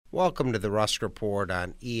Welcome to the Rusk Report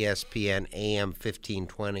on ESPN AM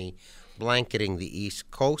 1520, blanketing the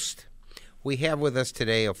East Coast. We have with us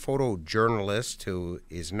today a photojournalist who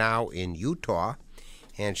is now in Utah,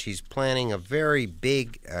 and she's planning a very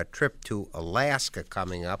big trip to Alaska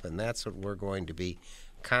coming up, and that's what we're going to be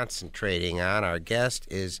concentrating on. Our guest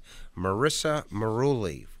is Marisa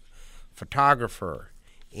Marulli, photographer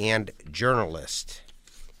and journalist.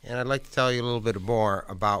 And I'd like to tell you a little bit more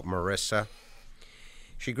about Marisa.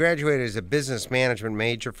 She graduated as a business management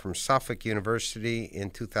major from Suffolk University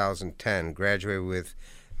in 2010, graduated with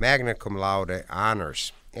magna cum laude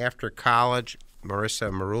honors. After college,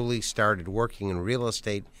 Marisa Marulli started working in real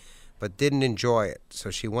estate but didn't enjoy it,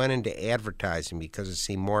 so she went into advertising because it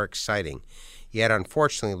seemed more exciting, yet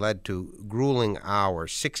unfortunately led to grueling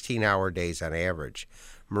hours, 16-hour days on average.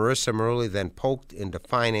 Marisa Marulli then poked into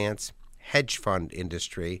finance, hedge fund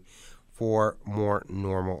industry for more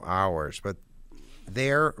normal hours, but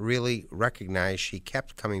there really recognized she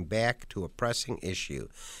kept coming back to a pressing issue,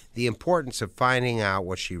 the importance of finding out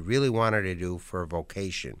what she really wanted to do for a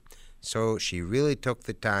vocation. So she really took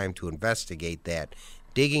the time to investigate that,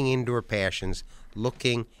 digging into her passions,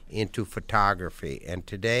 looking into photography. And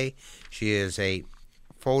today she is a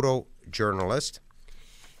photojournalist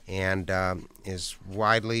and is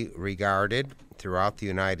widely regarded throughout the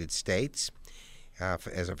United States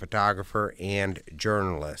as a photographer and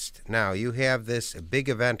journalist. Now, you have this big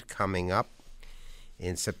event coming up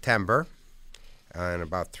in September, in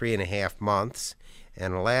about 3.5 months,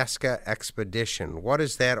 an Alaska expedition. What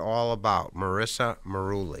is that all about, Marisa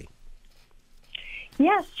Marulli?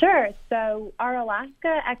 Yeah, sure. So our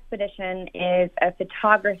Alaska expedition is a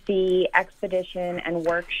photography expedition and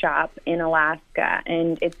workshop in Alaska,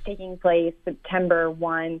 and it's taking place September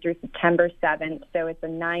 1 through September 7th, so it's a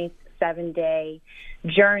nice 7-day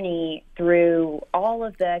journey through all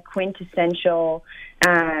of the quintessential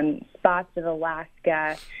spots of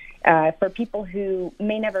Alaska for people who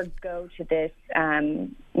may never go to this,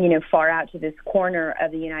 far out to this corner of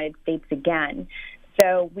the United States again.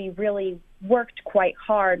 So we really worked quite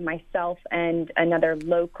hard, myself and another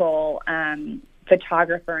local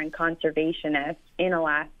photographer and conservationist in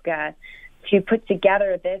Alaska, to put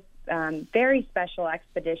together this very special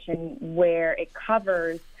expedition where it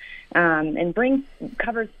covers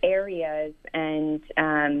covers areas and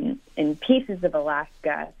pieces of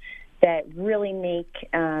Alaska that really make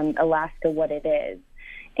Alaska what it is,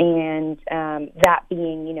 and that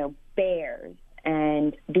being, bears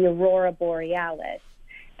and the aurora borealis,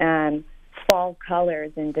 fall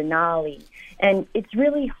colors in Denali. And it's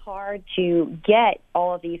really hard to get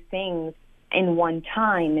all of these things in one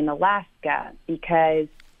time in Alaska because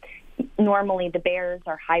normally the bears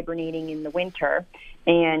are hibernating in the winter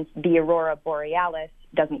and the aurora borealis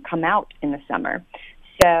doesn't come out in the summer.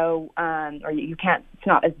 So, or you can't, it's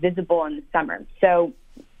not as visible in the summer. So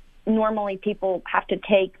normally people have to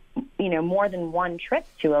take, more than one trip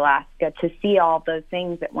to Alaska to see all those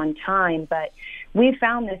things at one time. But we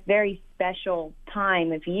found this very special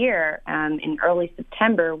time of year in early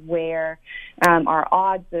September where our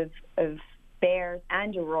odds of bears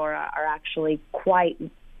and aurora are actually quite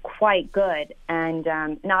good. And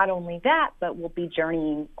not only that, but we'll be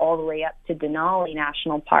journeying all the way up to Denali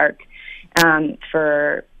National Park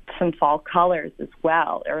for some fall colors as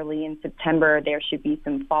well. Early in September, there should be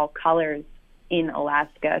some fall colors in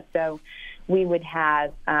Alaska. So we would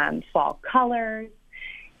have fall colors.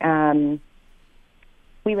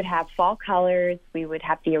 We would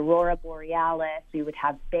have the aurora borealis. We would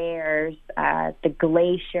have bears, the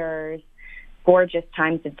glaciers. Gorgeous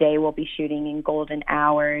times of day we'll be shooting in golden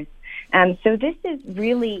hours. So this is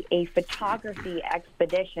really a photography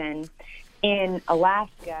expedition in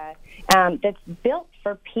Alaska that's built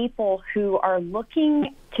for people who are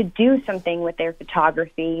looking to do something with their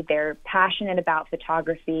photography. They're passionate about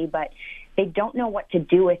photography, but they don't know what to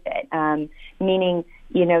do with it, meaning,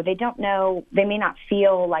 they don't know, they may not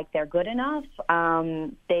feel like they're good enough.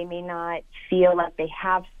 They may not feel like they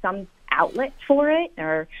have some outlet for it,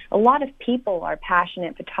 or a lot of people are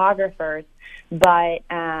passionate photographers, but,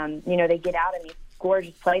 they get out in these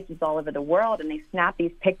gorgeous places all over the world and they snap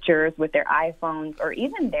these pictures with their iPhones or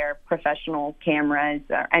even their professional cameras,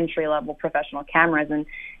 or entry-level professional cameras, and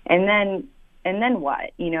then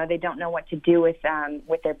what? They don't know what to do with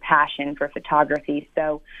their passion for photography.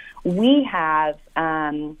 So we have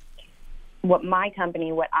what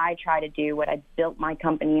I try to do, what I built my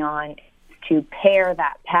company on, to pair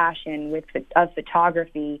that passion of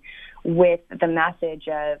photography with the message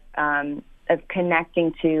of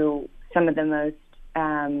connecting to some of the most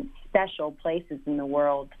special places in the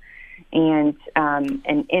world, and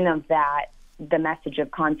in of that, the message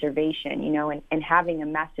of conservation, and having a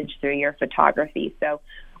message through your photography. So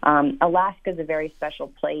Alaska is a very special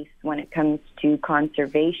place when it comes to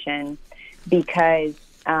conservation because,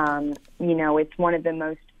 it's one of the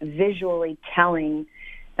most visually telling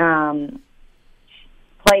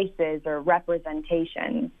places or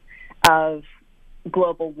representations of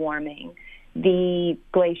global warming. The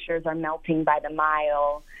glaciers are melting by the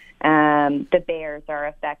mile. The bears are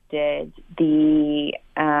affected. The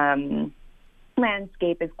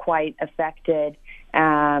landscape is quite affected.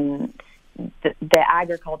 The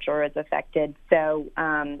agriculture is affected. So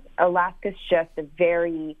Alaska's just a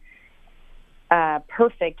very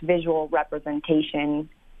perfect visual representation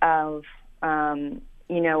of,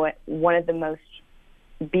 one of the most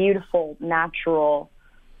beautiful natural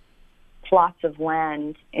plots of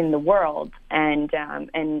land in the world, and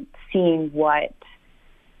seeing what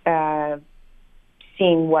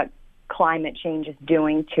climate change is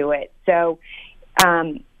doing to it. So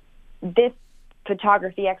this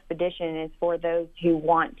photography expedition is for those who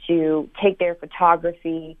want to take their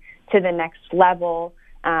photography to the next level,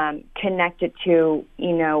 connect it to,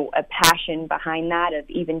 a passion behind that of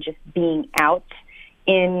even just being out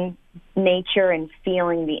in nature and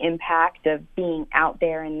feeling the impact of being out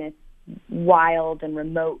there in this wild and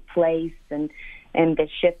remote place, and the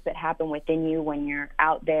shifts that happen within you when you're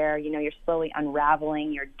out there. You're slowly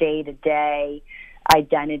unraveling your day-to-day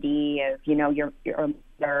identity of, you're a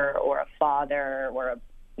mother or a father or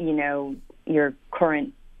your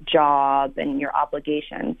current job and your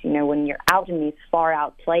obligations. When you're out in these far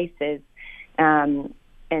out places, and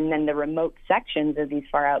then the remote sections of these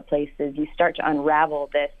far out places, you start to unravel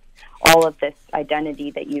all of this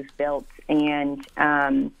identity that you've built, and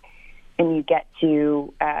you get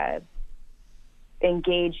to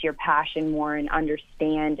engage your passion more and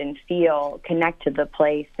understand and connect to the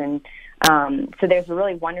place. And so there's a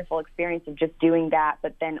really wonderful experience of just doing that,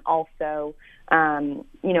 but then also,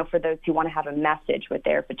 for those who want to have a message with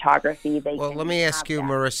their photography, Well, let me ask you,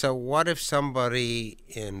 Marisa, what if somebody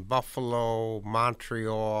in Buffalo,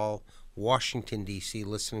 Montreal, Washington, D.C.,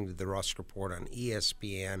 listening to the Rusk Report on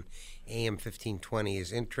ESPN, AM 1520,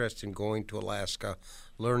 is interested in going to Alaska,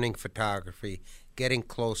 learning photography, getting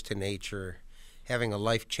close to nature, having a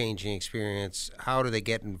life-changing experience? How do they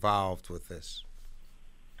get involved with this?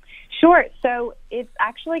 Sure. So it's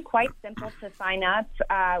actually quite simple to sign up.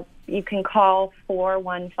 You can call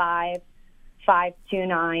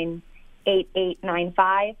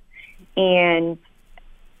 415-529-8895 and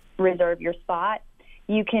reserve your spot.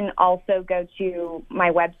 You can also go to my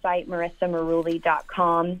website, Marisa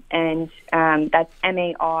Marulli.com, and that's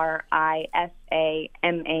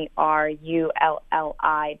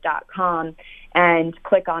MarisaMarulli.com, and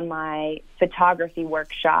click on my photography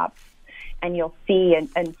workshops, and you'll see a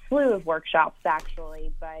slew of workshops,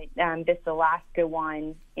 actually, but this Alaska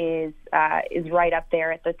one is right up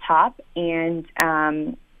there at the top, and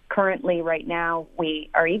currently right now we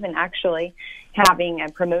are even actually having a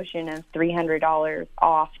promotion of $300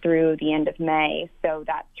 off through the end of May, so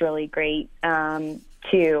that's really great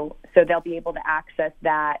too. So they'll be able to access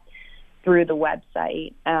that through the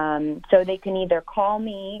website. So they can either call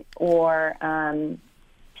me or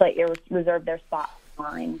reserve their spot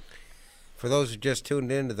online. For those who just tuned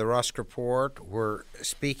in to the Rusk Report, we're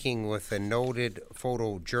speaking with a noted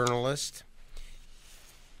photojournalist,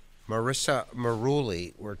 Marisa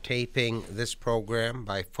Marulli. We're taping this program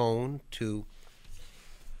by phone to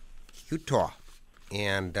Utah,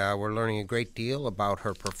 and we're learning a great deal about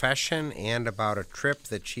her profession and about a trip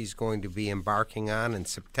that she's going to be embarking on in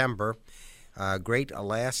September, Great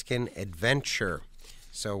Alaskan Adventure.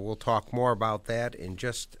 So we'll talk more about that in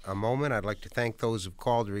just a moment. I'd like to thank those who've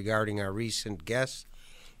called regarding our recent guests: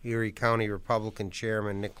 Erie County Republican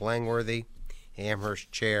Chairman Nick Langworthy,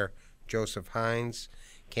 Amherst Chair Joseph Hines,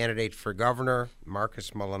 candidate for governor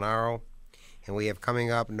Marcus Molinaro, and we have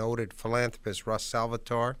coming up noted philanthropist Russ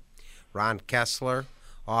Salvatore, Ron Kessler,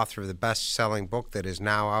 author of the best-selling book that is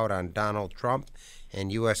now out on Donald Trump,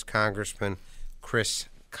 and U.S. Congressman Chris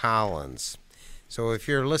Collins. So if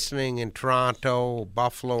you're listening in Toronto,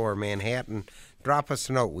 Buffalo, or Manhattan, drop us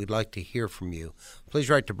a note. We'd like to hear from you. Please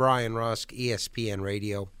write to Brian Rusk, ESPN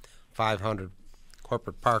Radio, 500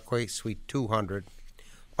 Corporate Parkway, Suite 200,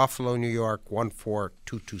 Buffalo, New York,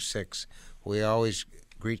 14226. We always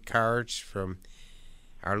greet cards from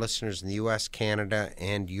our listeners in the U.S., Canada,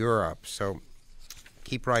 and Europe. So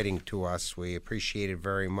keep writing to us. We appreciate it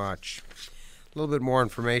very much. A little bit more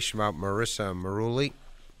information about Marisa Marulli.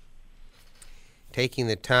 Taking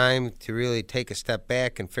the time to really take a step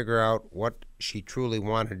back and figure out what she truly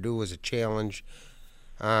wanted to do was a challenge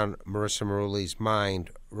on Marisa Marulli's mind: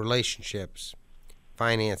 relationships,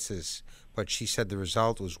 finances, but she said the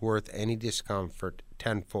result was worth any discomfort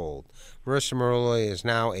tenfold. Marisa Marulli is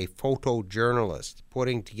now a photojournalist,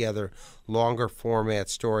 putting together longer format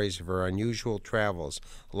stories of her unusual travels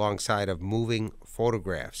alongside of moving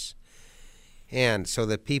photographs. And so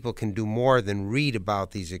that people can do more than read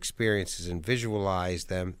about these experiences and visualize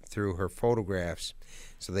them through her photographs,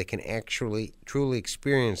 so they can actually truly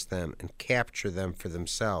experience them and capture them for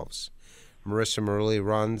themselves. Marisa Marulli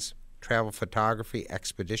runs travel photography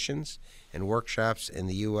expeditions and workshops in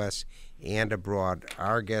the U.S. and abroad.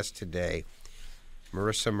 Our guest today,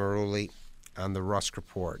 Marisa Marulli, on the Rusk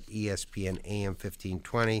Report, ESPN AM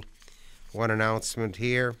 1520. One announcement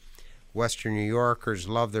here. Western New Yorkers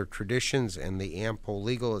love their traditions, and the Ampo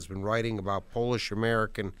Legal has been writing about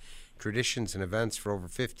Polish-American traditions and events for over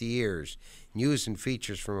 50 years. News and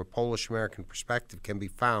features from a Polish-American perspective can be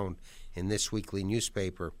found in this weekly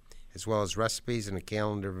newspaper, as well as recipes and a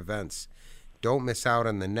calendar of events. Don't miss out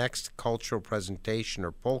on the next cultural presentation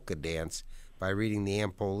or polka dance by reading the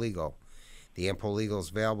Ampo Legal. The Ampo Legal is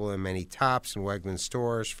available in many Tops and Wegmans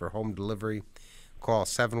stores for home delivery. Call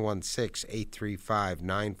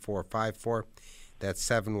 716-835-9454. That's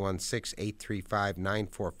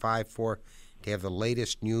 716-835-9454 to have the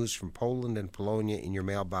latest news from Poland and Polonia in your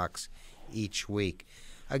mailbox each week.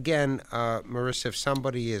 Again, Marisa, if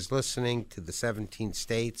somebody is listening to the 17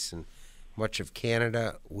 states and much of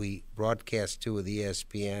Canada, we broadcast to with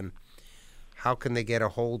ESPN. How can they get a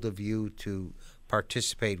hold of you to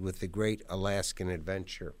participate with the Great Alaskan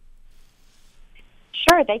Adventure?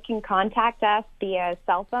 Sure, they can contact us via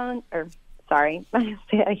cell phone,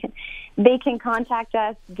 they can contact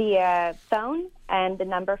us via phone, and the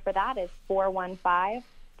number for that is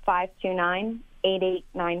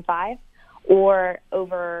 415-529-8895, or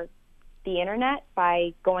over the internet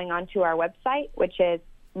by going onto our website, which is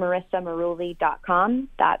marisamarulli.com.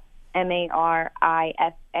 That's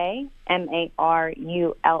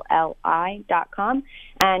MarisaMarulli.com,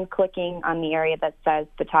 and clicking on the area that says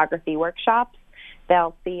photography workshops.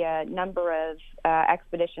 They'll see a number of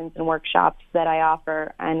expeditions and workshops that I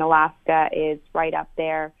offer, and Alaska is right up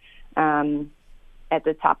there at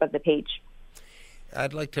the top of the page.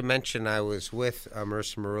 I'd like to mention I was with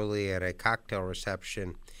Marisa Marulli at a cocktail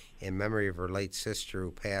reception in memory of her late sister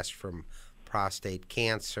who passed from prostate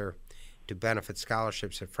cancer to benefit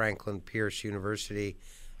scholarships at Franklin Pierce University.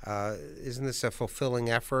 Isn't this a fulfilling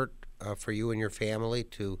effort for you and your family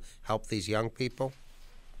to help these young people?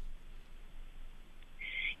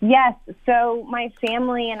 Yes, so my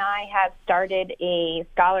family and I have started a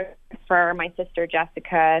scholarship for my sister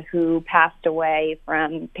Jessica, who passed away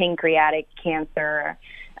from pancreatic cancer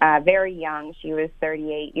very young. She was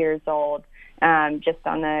 38 years old, just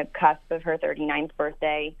on the cusp of her 39th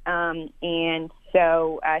birthday. And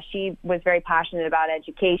so she was very passionate about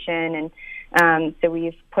education, and so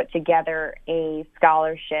we've put together a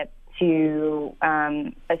scholarship to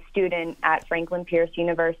a student at Franklin Pierce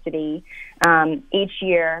University. Each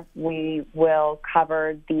year, we will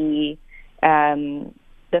cover the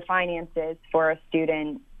finances for a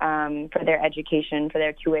student for their education, for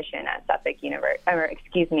their tuition at Suffolk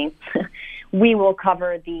University. We will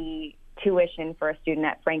cover the tuition for a student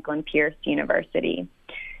at Franklin Pierce University.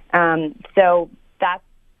 So that's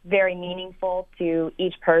very meaningful to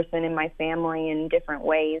each person in my family in different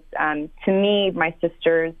ways. To me, my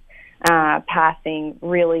sister's passing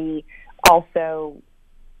really also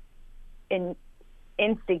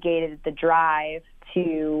instigated the drive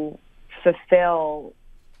to fulfill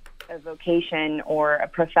a vocation or a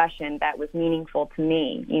profession that was meaningful to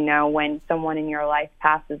me. You know, when someone in your life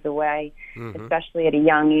passes away, especially at a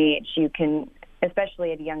young age, it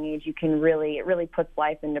really puts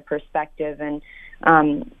life into perspective, and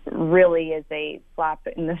really is a slap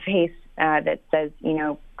in the face that says, you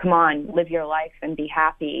know, come on, live your life and be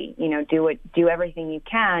happy. You know, do everything you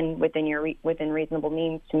can within reasonable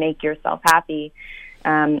means to make yourself happy.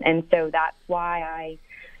 And so that's why I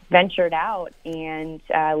ventured out and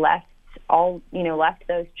left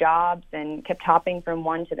those jobs and kept hopping from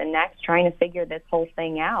one to the next, trying to figure this whole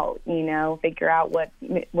thing out. You know, figure out what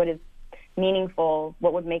is meaningful,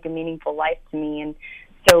 what would make a meaningful life to me. And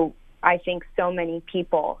so I think so many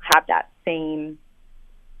people have that same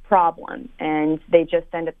problem, and they just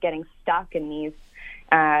end up getting stuck in these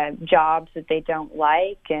jobs that they don't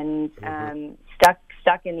like, and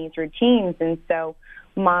stuck in these routines. And so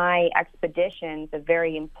my expeditions, a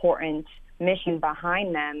very important mission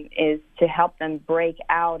behind them, is to help them break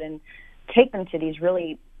out and take them to these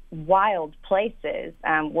really wild places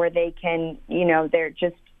where they can, you know, they're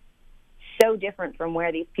just so different from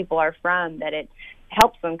where these people are from that it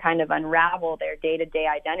helps them kind of unravel their day-to-day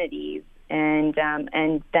identities and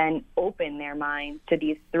then open their minds to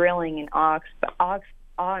these thrilling and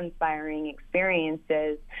awe-inspiring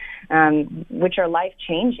experiences, which are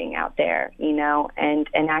life-changing out there, and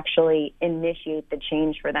actually initiate the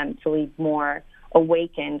change for them to lead more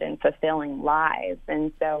awakened and fulfilling lives.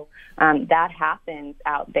 And so that happens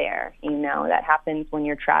out there, that happens when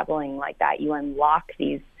you're traveling like that. You unlock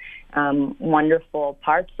these wonderful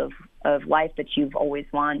parts of life that you've always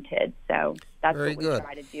wanted. So that's Very what we good.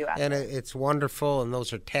 try to do out And there. it's wonderful, and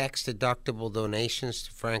those are tax-deductible donations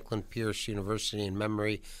to Franklin Pierce University in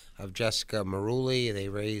memory of Jessica Marulli. They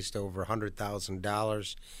raised over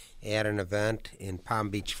 $100,000 at an event in Palm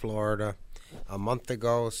Beach, Florida, a month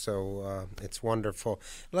ago, so it's wonderful.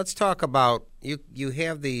 Let's talk about, you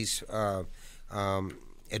have these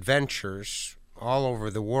adventures all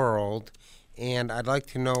over the world, and I'd like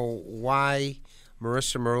to know why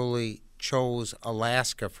Marisa Marulli chose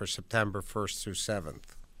Alaska for September 1st through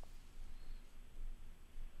 7th.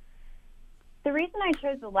 The reason I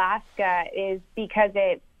chose Alaska is because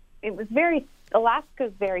Alaska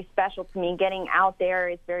is very special to me. Getting out there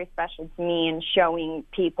is very special to me, and showing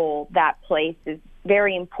people that place is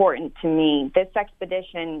very important to me. This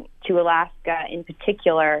expedition to Alaska in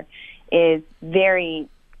particular is very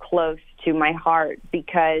close to my heart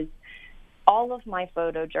because all of my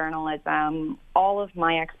photojournalism, all of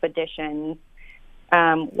my expeditions,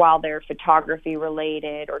 while they're photography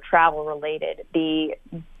related or travel related, the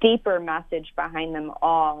deeper message behind them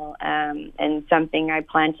all, and something I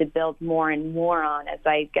plan to build more and more on as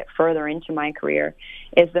I get further into my career,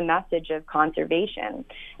 is the message of conservation,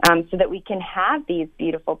 so that we can have these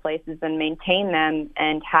beautiful places and maintain them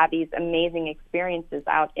and have these amazing experiences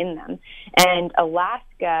out in them. And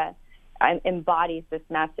Alaska embodies this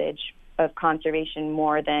message of conservation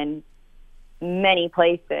more than many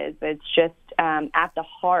places. It's just at the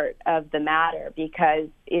heart of the matter because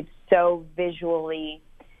it's so visually,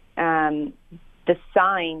 the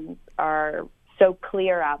signs are so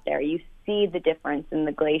clear out there. You see the difference in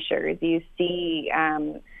the glaciers. You see,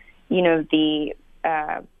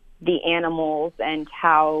 the animals and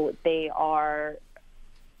how they are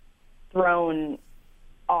thrown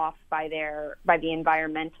off by the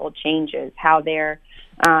environmental changes, how their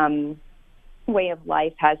way of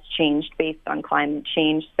life has changed based on climate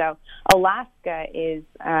change. So Alaska is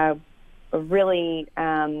really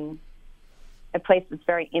a place that's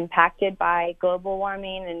very impacted by global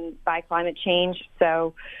warming and by climate change.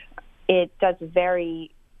 So it does a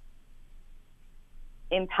very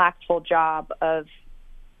impactful job of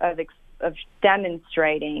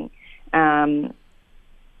demonstrating the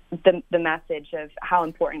message of how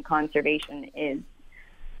important conservation is.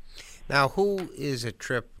 Now, who is a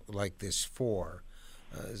trip like this for?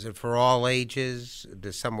 Is it for all ages?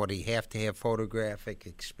 Does somebody have to have photographic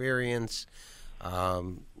experience?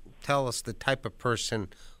 Tell us the type of person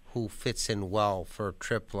who fits in well for a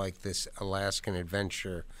trip like this Alaskan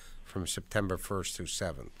adventure from September 1st through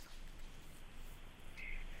 7th.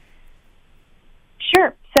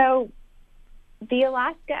 Sure. So the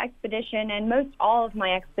Alaska expedition and most all of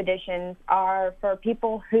my expeditions are for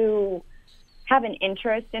people who have an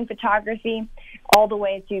interest in photography, all the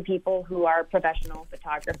way to people who are professional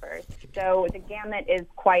photographers. So the gamut is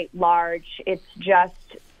quite large. It just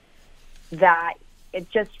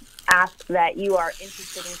asks that you are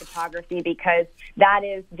interested in photography because that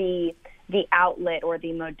is the outlet or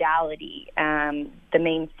the modality. The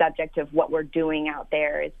main subject of what we're doing out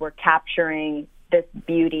there is we're capturing this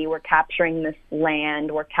beauty, we're capturing this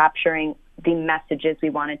land, we're capturing the messages we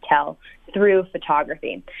want to tell through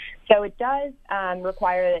photography. So it does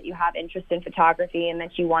require that you have interest in photography and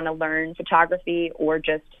that you want to learn photography or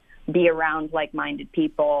just be around like-minded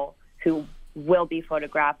people who will be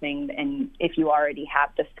photographing, and if you already have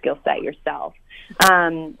the skill set yourself.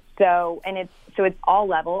 So it's all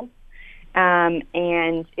levels, and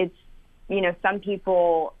it's,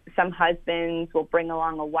 some husbands will bring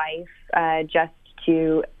along a wife just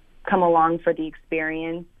to come along for the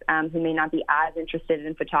experience, who may not be as interested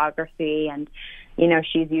in photography, and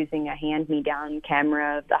she's using a hand-me-down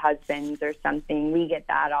camera of the husband's or something. We get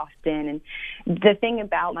that often. And the thing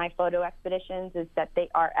about my photo expeditions is that they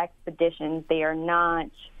are expeditions. They are not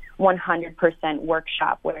 100%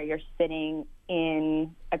 workshop where you're sitting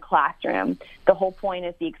in a classroom. The whole point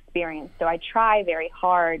is the experience. So I try very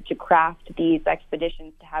hard to craft these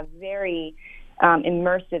expeditions to have very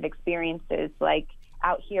immersive experiences. Like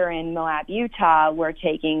out here in Moab, Utah, we're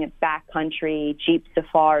taking a backcountry Jeep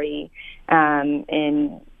safari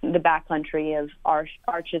in the backcountry of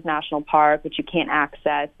Arches National Park, which you can't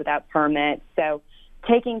access without permits. So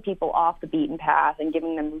taking people off the beaten path and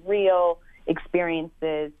giving them real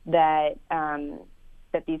experiences that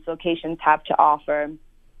that these locations have to offer,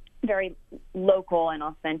 very local and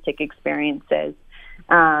authentic experiences.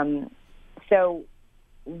 So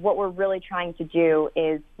what we're really trying to do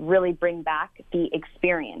is really bring back the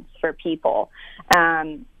experience for people.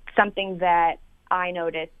 Something that I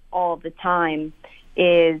notice all the time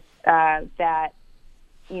is that,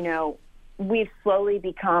 we've slowly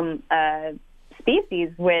become a species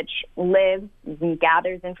which lives and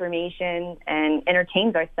gathers information and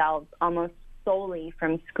entertains ourselves almost solely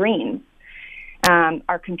from screens.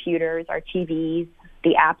 Our computers, our TVs,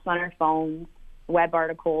 the apps on our phones, web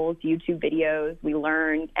articles, YouTube videos. We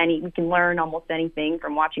can learn almost anything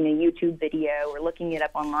from watching a YouTube video or looking it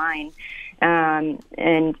up online.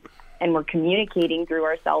 And we're communicating through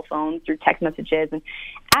our cell phones, through text messages. And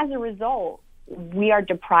as a result, we are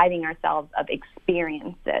depriving ourselves of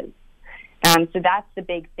experiences. So that's the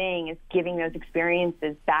big thing, is giving those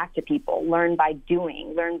experiences back to people. Learn by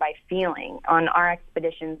doing, learn by feeling. On our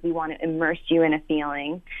expeditions, we want to immerse you in a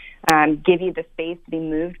feeling, give you the space to be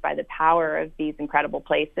moved by the power of these incredible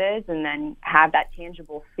places, and then have that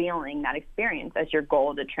tangible feeling, that experience as your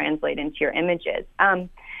goal to translate into your images.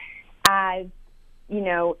 As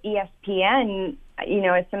ESPN,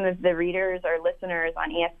 as some of the readers or listeners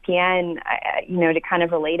on ESPN, to kind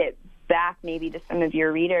of relate it back maybe to some of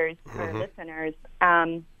your readers or listeners,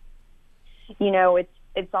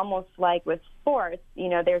 it's almost like with sports,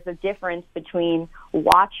 there's a difference between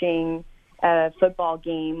watching a football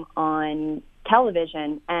game on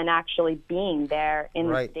television and actually being there in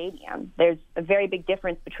the stadium. There's a very big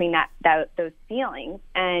difference between those feelings,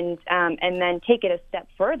 and then take it a step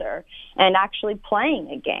further and actually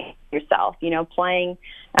playing a game yourself. Playing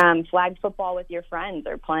flag football with your friends,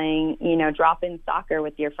 or playing drop-in soccer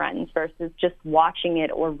with your friends, versus just watching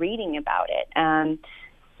it or reading about it.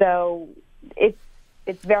 So it's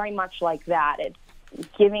very much like that. It's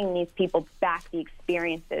giving these people back the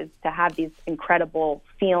experiences to have these incredible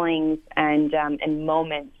feelings and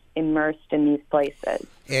moments immersed in these places.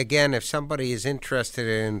 Again, if somebody is interested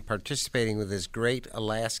in participating with this Great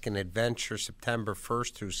Alaskan Adventure, September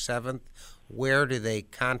 1st through 7th, where do they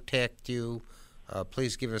contact you?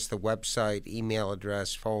 Please give us the website, email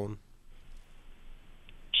address, phone.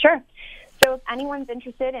 Sure. So if anyone's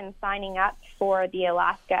interested in signing up for the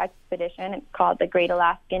Alaska expedition, it's called the Great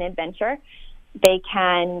Alaskan Adventure, they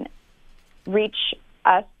can reach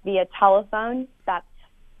us via telephone. That's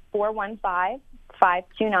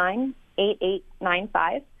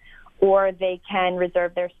 415-529-8895. Or they can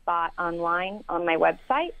reserve their spot online on my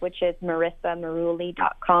website, which is Marisa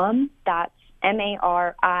Marulli.com. That's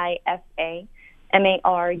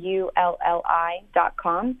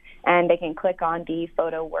MarisaMarulli.com. And they can click on the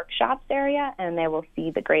photo workshops area, and they will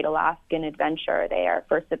see the Great Alaskan Adventure. They are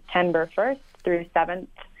for September 1st through 7th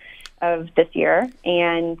of this year.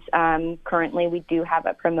 And currently we do have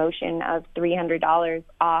a promotion of $300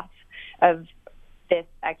 off of this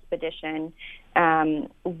expedition,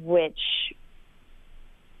 which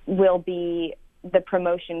will be, the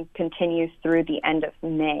promotion continues through the end of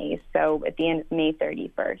May. So at the end of May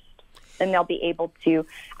 31st. And they'll be able to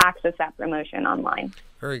access that promotion online.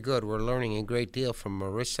 Very good. We're learning a great deal from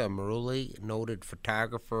Marisa Marulli, noted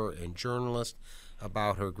photographer and journalist,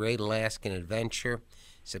 about her Great Alaskan Adventure,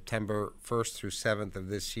 September 1st through 7th of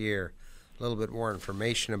this year. A little bit more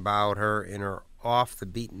information about her. In her Off the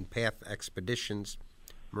Beaten Path expeditions,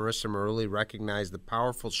 Marisa Marulli recognized the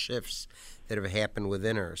powerful shifts that have happened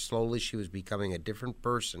within her. Slowly, she was becoming a different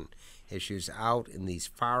person as she was out in these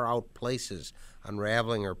far-out places,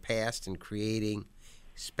 unraveling her past and creating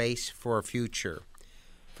space for a future.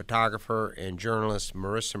 Photographer and journalist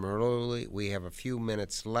Marisa Marulli, we have a few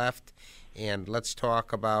minutes left, and let's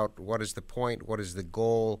talk about what is the point, what is the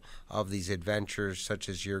goal of these adventures, such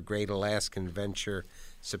as your Great Alaskan Adventure,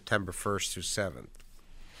 September 1st through 7th.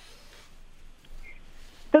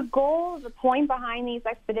 The goal, the point behind these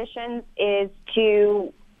expeditions is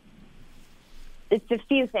it's a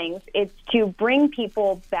few things. It's to bring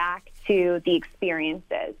people back to the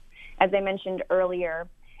experiences. As I mentioned earlier,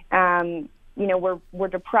 we are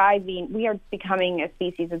becoming a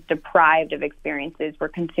species that's deprived of experiences. We're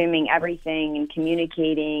consuming everything and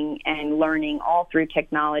communicating and learning all through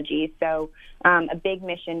technology. So a big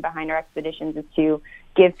mission behind our expeditions is to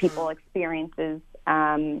give people experiences,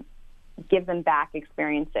 give them back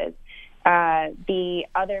experiences. The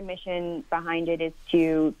other mission behind it is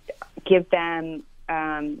to give them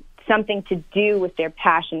something to do with their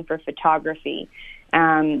passion for photography,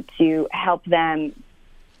 to help them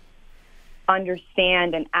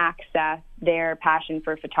understand and access their passion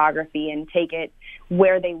for photography and take it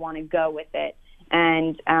where they want to go with it.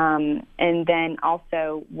 And then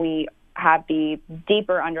also we have the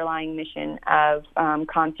deeper underlying mission of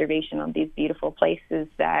conservation of these beautiful places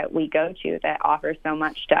that we go to that offer so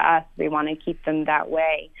much to us. We want to keep them that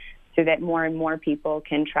way so that more and more people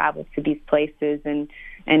can travel to these places and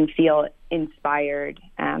feel inspired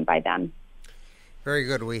by them. Very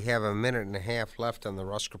good. We have a minute and a half left on the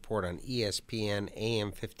Rusk Report on ESPN AM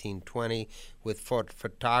 1520 with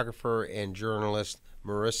photographer and journalist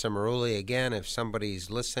Marisa Marulli. Again, if somebody's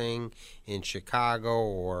listening in Chicago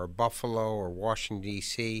or Buffalo or Washington,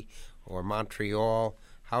 D.C. or Montreal,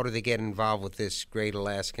 how do they get involved with this great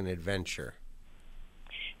Alaskan adventure?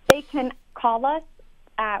 They can call us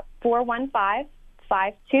at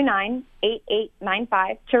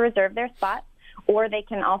 415-529-8895 to reserve their spot, or they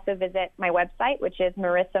can also visit my website, which is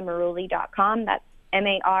marisamarulli.com. That's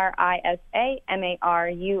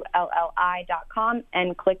MarisaMarulli.com,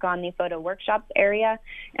 and click on the photo workshops area,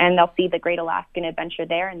 and they'll see the Great Alaskan Adventure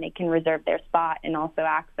there, and they can reserve their spot and also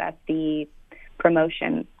access the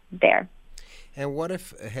promotion there. And what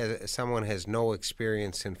if someone has no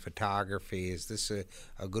experience in photography? Is this a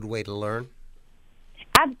good way to learn?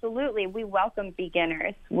 Absolutely. We welcome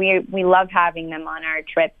beginners. We love having them on our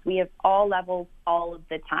trips. We have all levels all of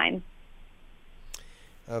the time.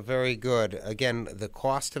 Very good. Again, the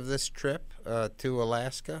cost of this trip to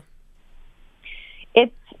Alaska?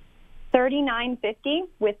 It's $39.50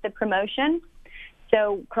 with the promotion.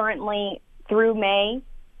 So currently through May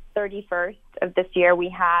 31st of this year, we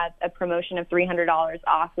have a promotion of $300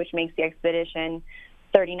 off, which makes the expedition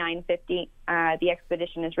 $39.50. The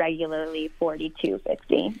expedition is regularly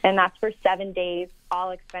 $42.50, and that's for 7 days,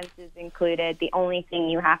 all expenses included. The only thing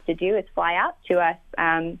you have to do is fly out to us.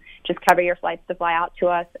 Just cover your flights to fly out to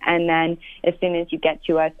us, and then as soon as you get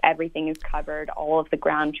to us, everything is covered, all of the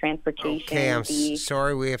ground transportation. Okay, I'm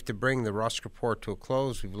sorry we have to bring the Rusk Report to a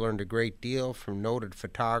close. We've learned a great deal from noted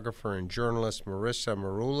photographer and journalist Marisa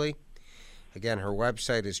Marulli. Again, her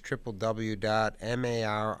website is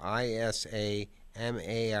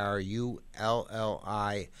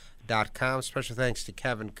www.marisamarulli.com. Special thanks to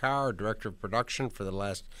Kevin Carr, Director of Production for the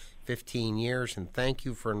last 15 years, and thank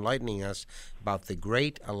you for enlightening us about the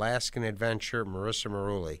great Alaskan adventure, Marisa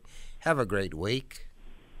Marulli. Have a great week.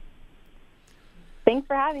 Thanks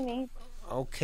for having me. Okay.